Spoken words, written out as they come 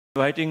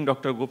Inviting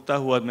Dr. Gupta,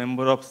 who was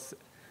member of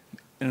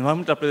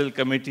Environment Appraisal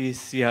Committee,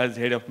 CRZ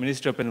Head of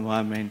Ministry of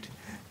Environment,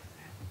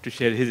 to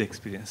share his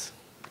experience.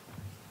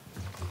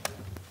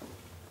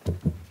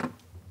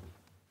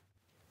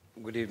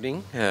 Good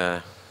evening.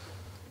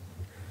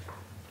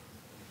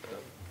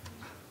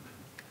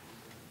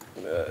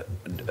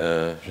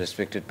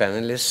 Respected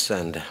panelists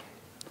and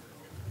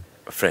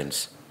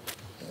friends.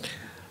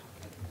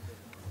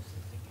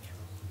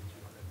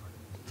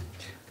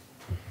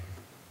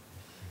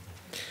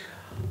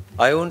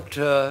 I won't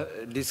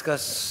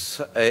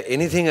discuss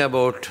anything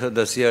about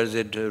the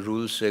CRZ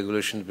rules,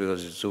 regulations,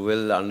 because it's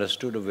well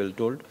understood, well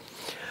told.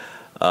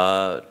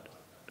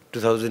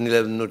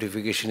 2011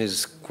 notification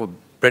is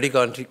pretty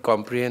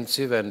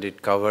comprehensive, and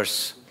it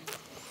covers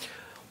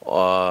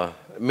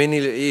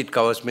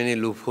many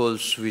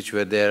loopholes which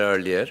were there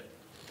earlier.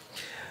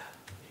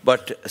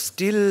 But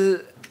still,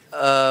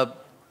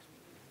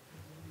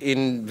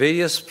 in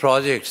various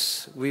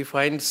projects, we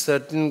find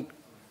certain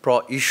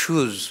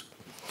issues,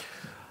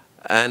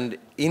 and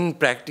in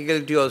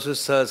practicality also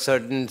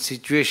certain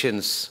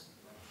situations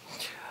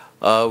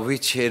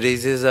which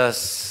raises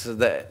us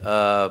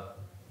the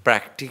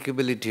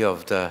practicability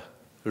of the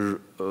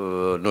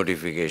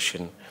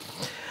notification.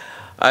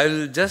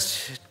 I'll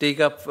just take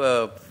up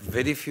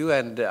very few,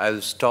 and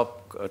I'll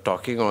stop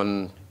talking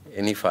on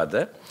any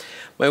further.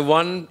 My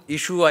one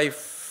issue I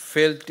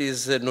felt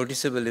is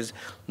noticeable is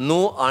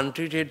no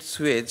untreated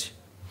sewage,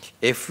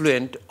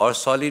 effluent or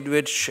solid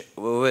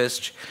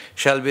waste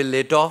shall be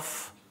let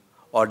off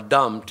or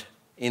dumped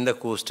in the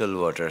coastal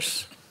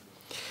waters.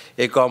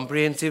 A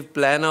comprehensive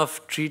plan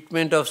of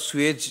treatment of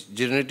sewage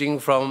generating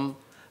from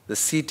the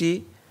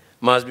city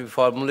must be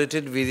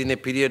formulated within a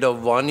period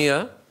of 1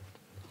 year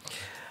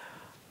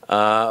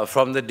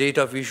from the date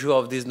of issue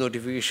of this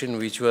notification,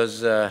 which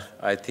was,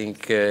 I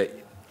think,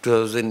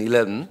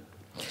 2011.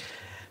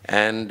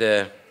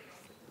 And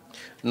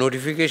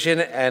notification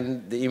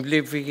and the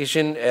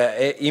implementation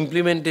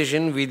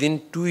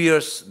within 2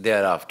 years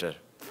thereafter.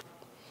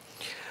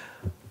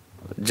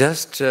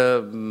 Just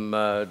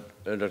Dr.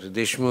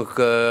 Deshmukh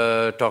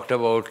talked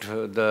about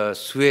the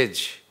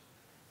sewage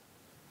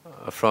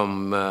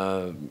from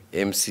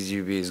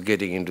MCGB is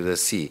getting into the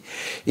sea.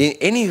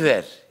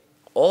 Anywhere,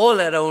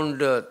 all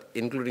around,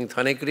 including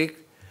Thane Creek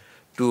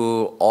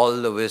to all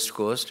the west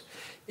coast,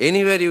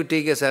 anywhere you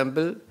take a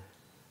sample,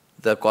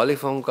 the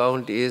coliform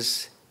count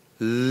is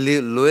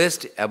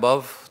lowest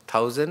above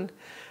 1,000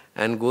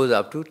 and goes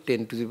up to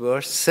 10 to the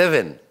power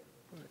 7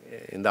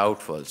 in the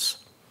outfalls.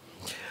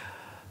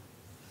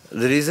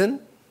 The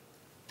reason?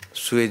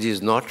 Sewage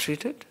is not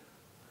treated.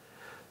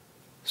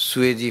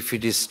 Sewage, if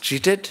it is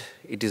treated,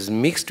 it is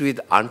mixed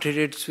with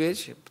untreated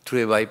sewage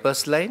through a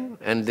bypass line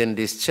and then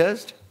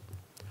discharged.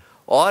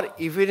 Or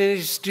if it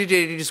is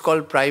treated, it is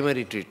called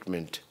primary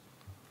treatment.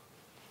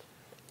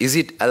 Is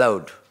it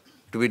allowed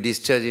to be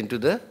discharged into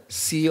the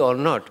sea or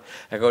not?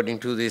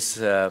 According to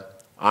this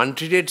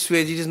untreated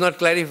sewage, it is not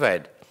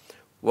clarified.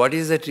 What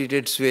is the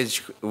treated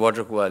sewage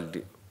water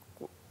quality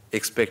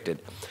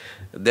expected?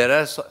 There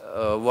are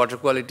water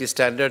quality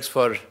standards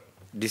for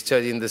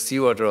discharge in the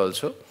seawater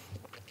also.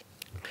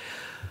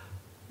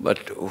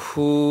 But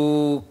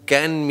who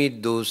can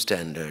meet those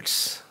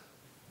standards?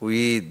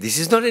 This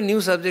is not a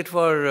new subject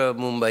for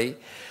Mumbai.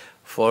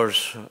 For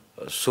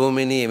so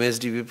many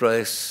MSDB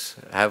projects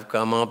have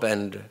come up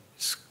and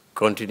it's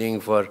continuing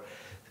for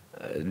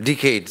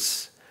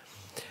decades.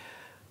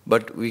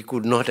 But we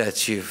could not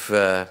achieve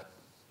the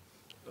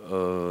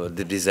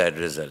desired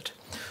result.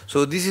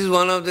 So this is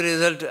one of the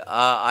results.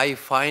 I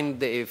find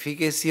the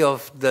efficacy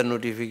of the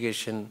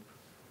notification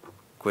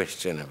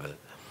questionable.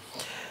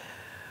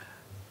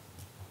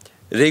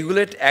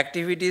 Regulate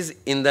activities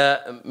in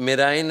the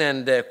marine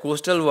and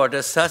coastal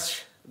waters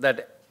such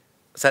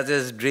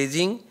as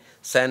dredging,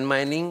 sand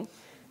mining,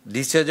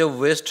 discharge of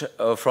waste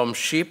from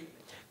ship,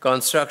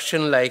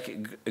 construction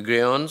like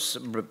greyhounds,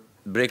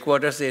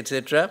 breakwaters,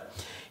 etc.,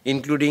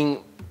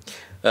 including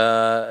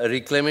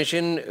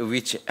reclamation,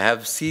 which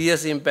have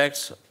serious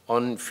impacts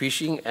on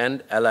fishing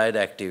and allied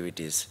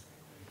activities.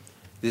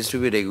 This to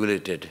be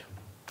regulated.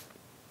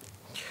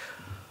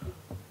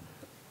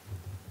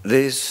 There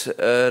is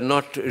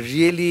not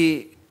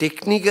really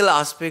technical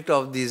aspect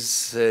of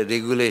this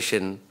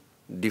regulation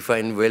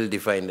well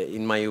defined,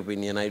 in my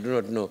opinion. I do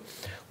not know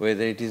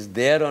whether it is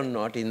there or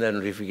not in the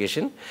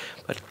notification,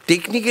 but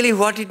technically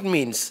what it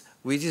means,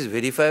 which is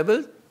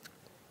verifiable,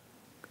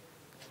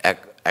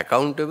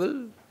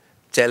 accountable,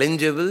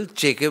 challengeable,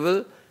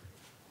 checkable,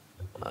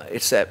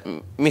 it's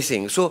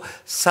missing. So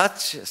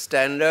such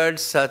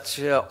standards, such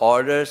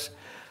orders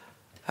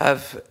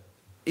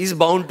is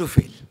bound to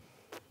fail.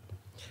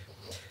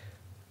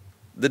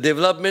 The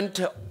development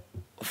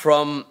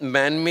from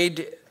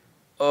man-made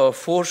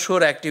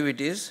foreshore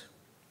activities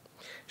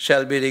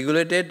shall be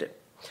regulated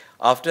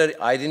after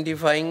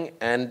identifying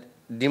and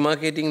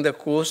demarcating the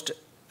coast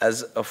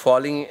as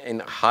falling in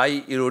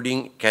high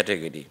eroding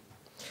category.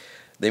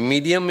 The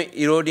medium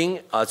eroding,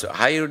 also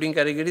high eroding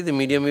category, the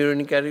medium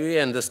eroding category,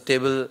 and the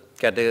stable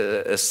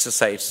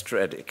site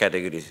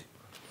category.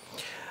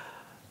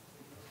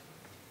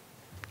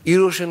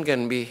 erosion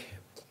can be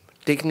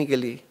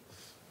technically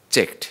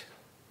checked.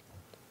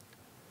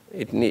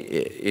 It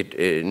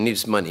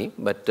needs money,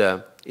 but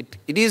it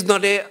is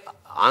not an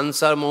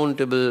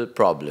unsurmountable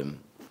problem.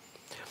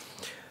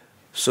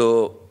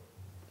 So,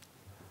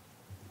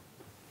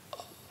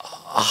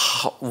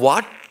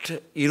 what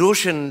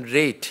erosion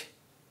rate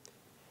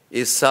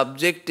is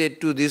subjected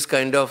to this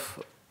kind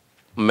of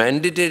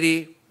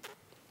mandatory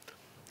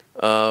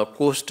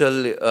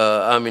coastal,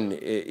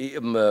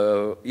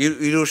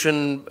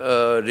 erosion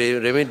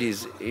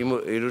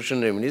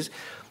remedies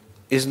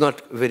is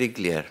not very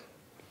clear.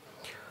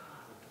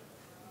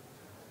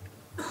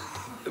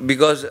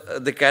 Because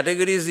the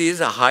categories is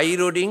high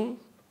eroding,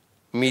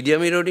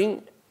 medium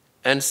eroding,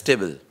 and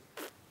stable.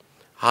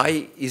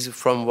 High is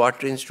from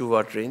what range to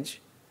what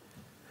range?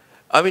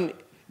 I mean,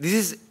 this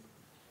is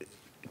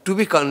to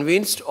be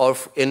convinced or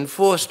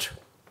enforced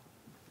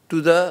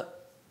to the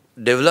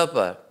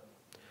developer,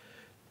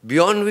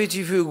 beyond which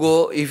if you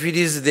go, if it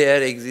is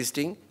there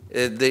existing,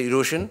 the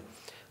erosion,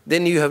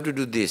 then you have to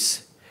do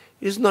this.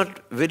 It is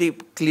not very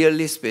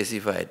clearly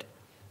specified.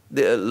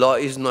 The law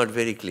is not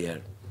very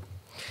clear.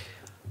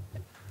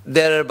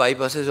 There are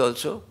bypasses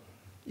also.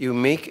 You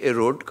make a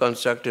road,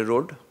 construct a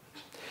road,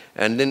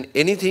 and then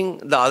anything,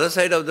 the other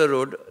side of the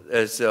road,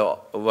 as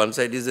one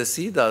side is the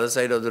sea, the other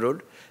side of the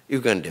road,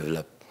 you can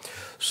develop.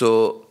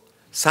 So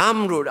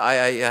some road,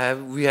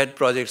 we had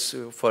projects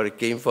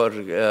came for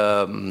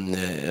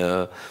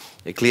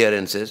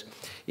clearances.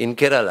 In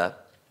Kerala,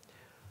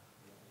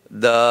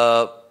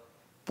 the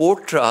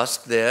Port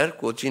Trust there,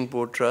 Cochin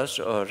Port Trust,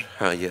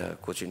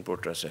 Cochin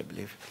Port Trust, I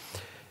believe,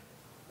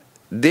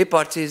 they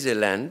purchased a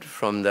land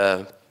from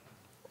the,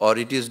 or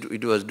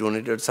it was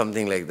donated,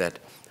 something like that.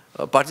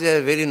 Purchased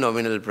at a very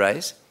nominal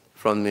price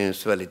from the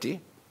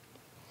municipality.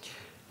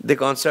 They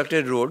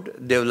constructed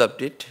road,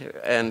 developed it,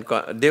 and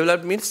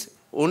developed means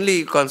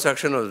only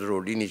construction of the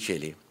road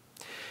initially.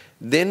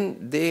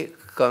 Then they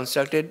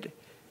constructed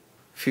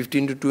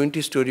 15 to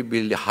 20 story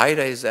building,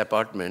 high-rise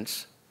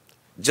apartments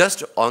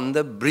just on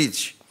the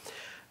bridge.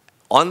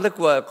 On the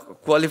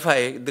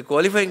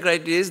qualifying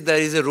criteria is there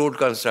is a road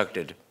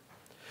constructed.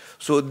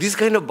 So this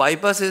kind of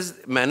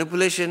bypasses,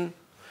 manipulation,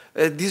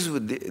 these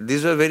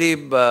were very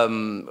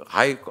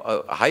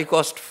high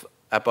cost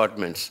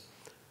apartments.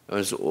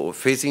 So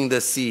facing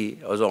the sea,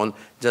 was on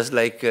just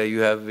like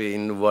you have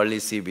in Worli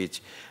Sea Beach,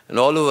 and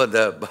all over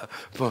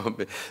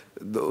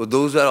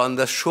those are on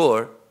the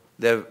shore,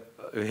 they're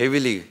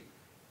heavily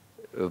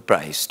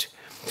priced.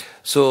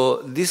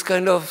 So these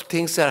kind of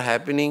things are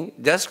happening.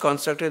 Just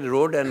constructed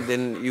road and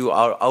then you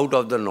are out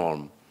of the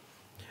norm.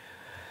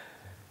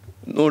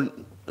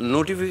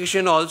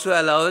 Notification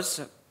also allows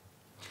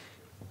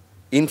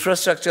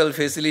infrastructural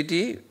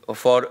facility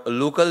for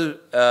local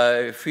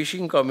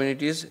fishing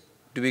communities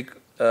to be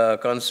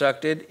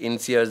constructed in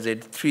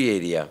CRZ 3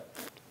 area.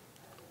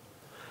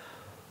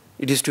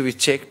 It is to be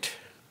checked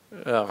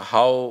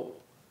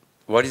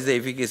what is the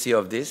efficacy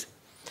of this,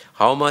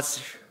 how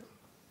much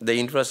the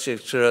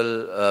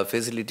infrastructural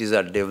facilities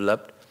are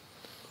developed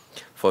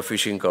for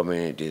fishing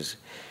communities.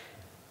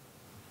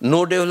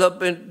 No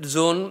development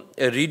zone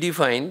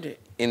redefined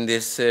in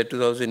this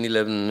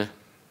 2011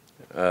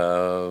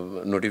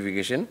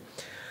 notification,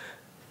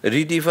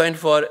 redefined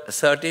for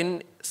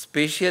certain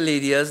special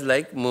areas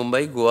like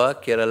Mumbai, Goa,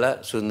 Kerala,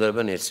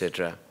 Sundarban,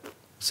 etc.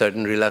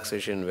 Certain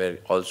relaxation were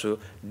also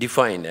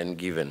defined and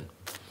given.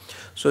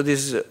 So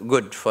this is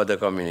good for the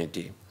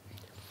community.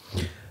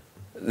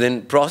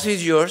 Then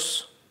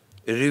procedures,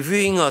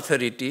 reviewing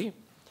authority,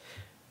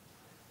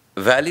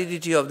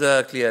 validity of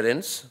the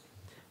clearance,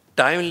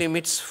 time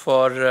limits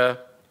for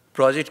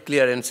project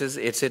clearances,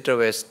 etc.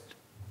 were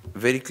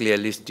very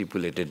clearly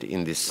stipulated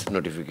in this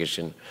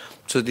notification.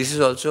 So this is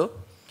also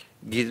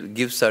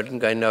gives certain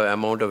kind of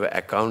amount of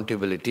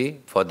accountability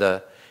for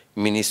the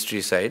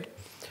ministry side,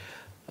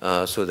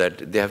 so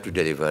that they have to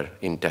deliver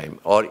in time,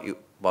 or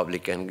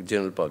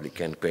general public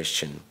can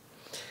question.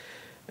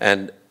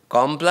 And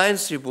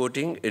compliance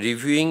reporting,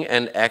 reviewing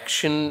and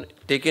action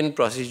taken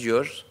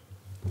procedures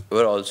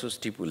were also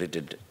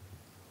stipulated.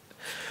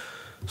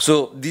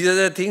 So these are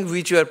the things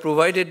which were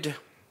provided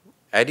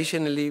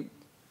additionally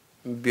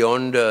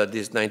beyond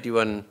this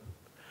 91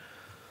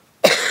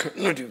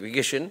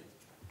 notification.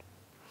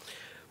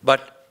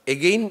 But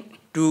again,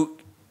 to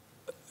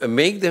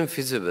make them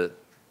feasible,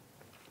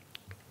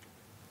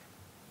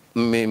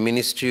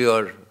 ministry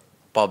or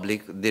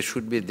public, they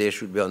should be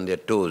on their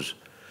toes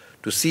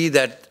to see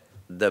that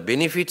the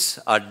benefits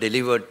are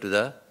delivered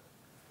to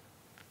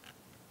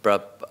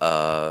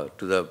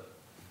the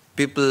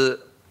people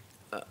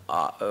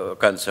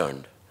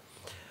concerned.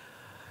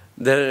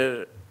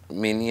 There are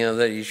many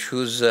other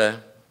issues I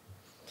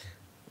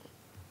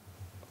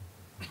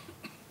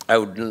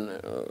would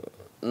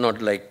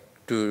not like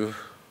to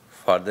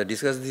further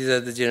discuss. These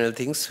are the general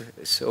things.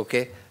 It's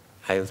okay.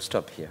 I will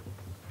stop here.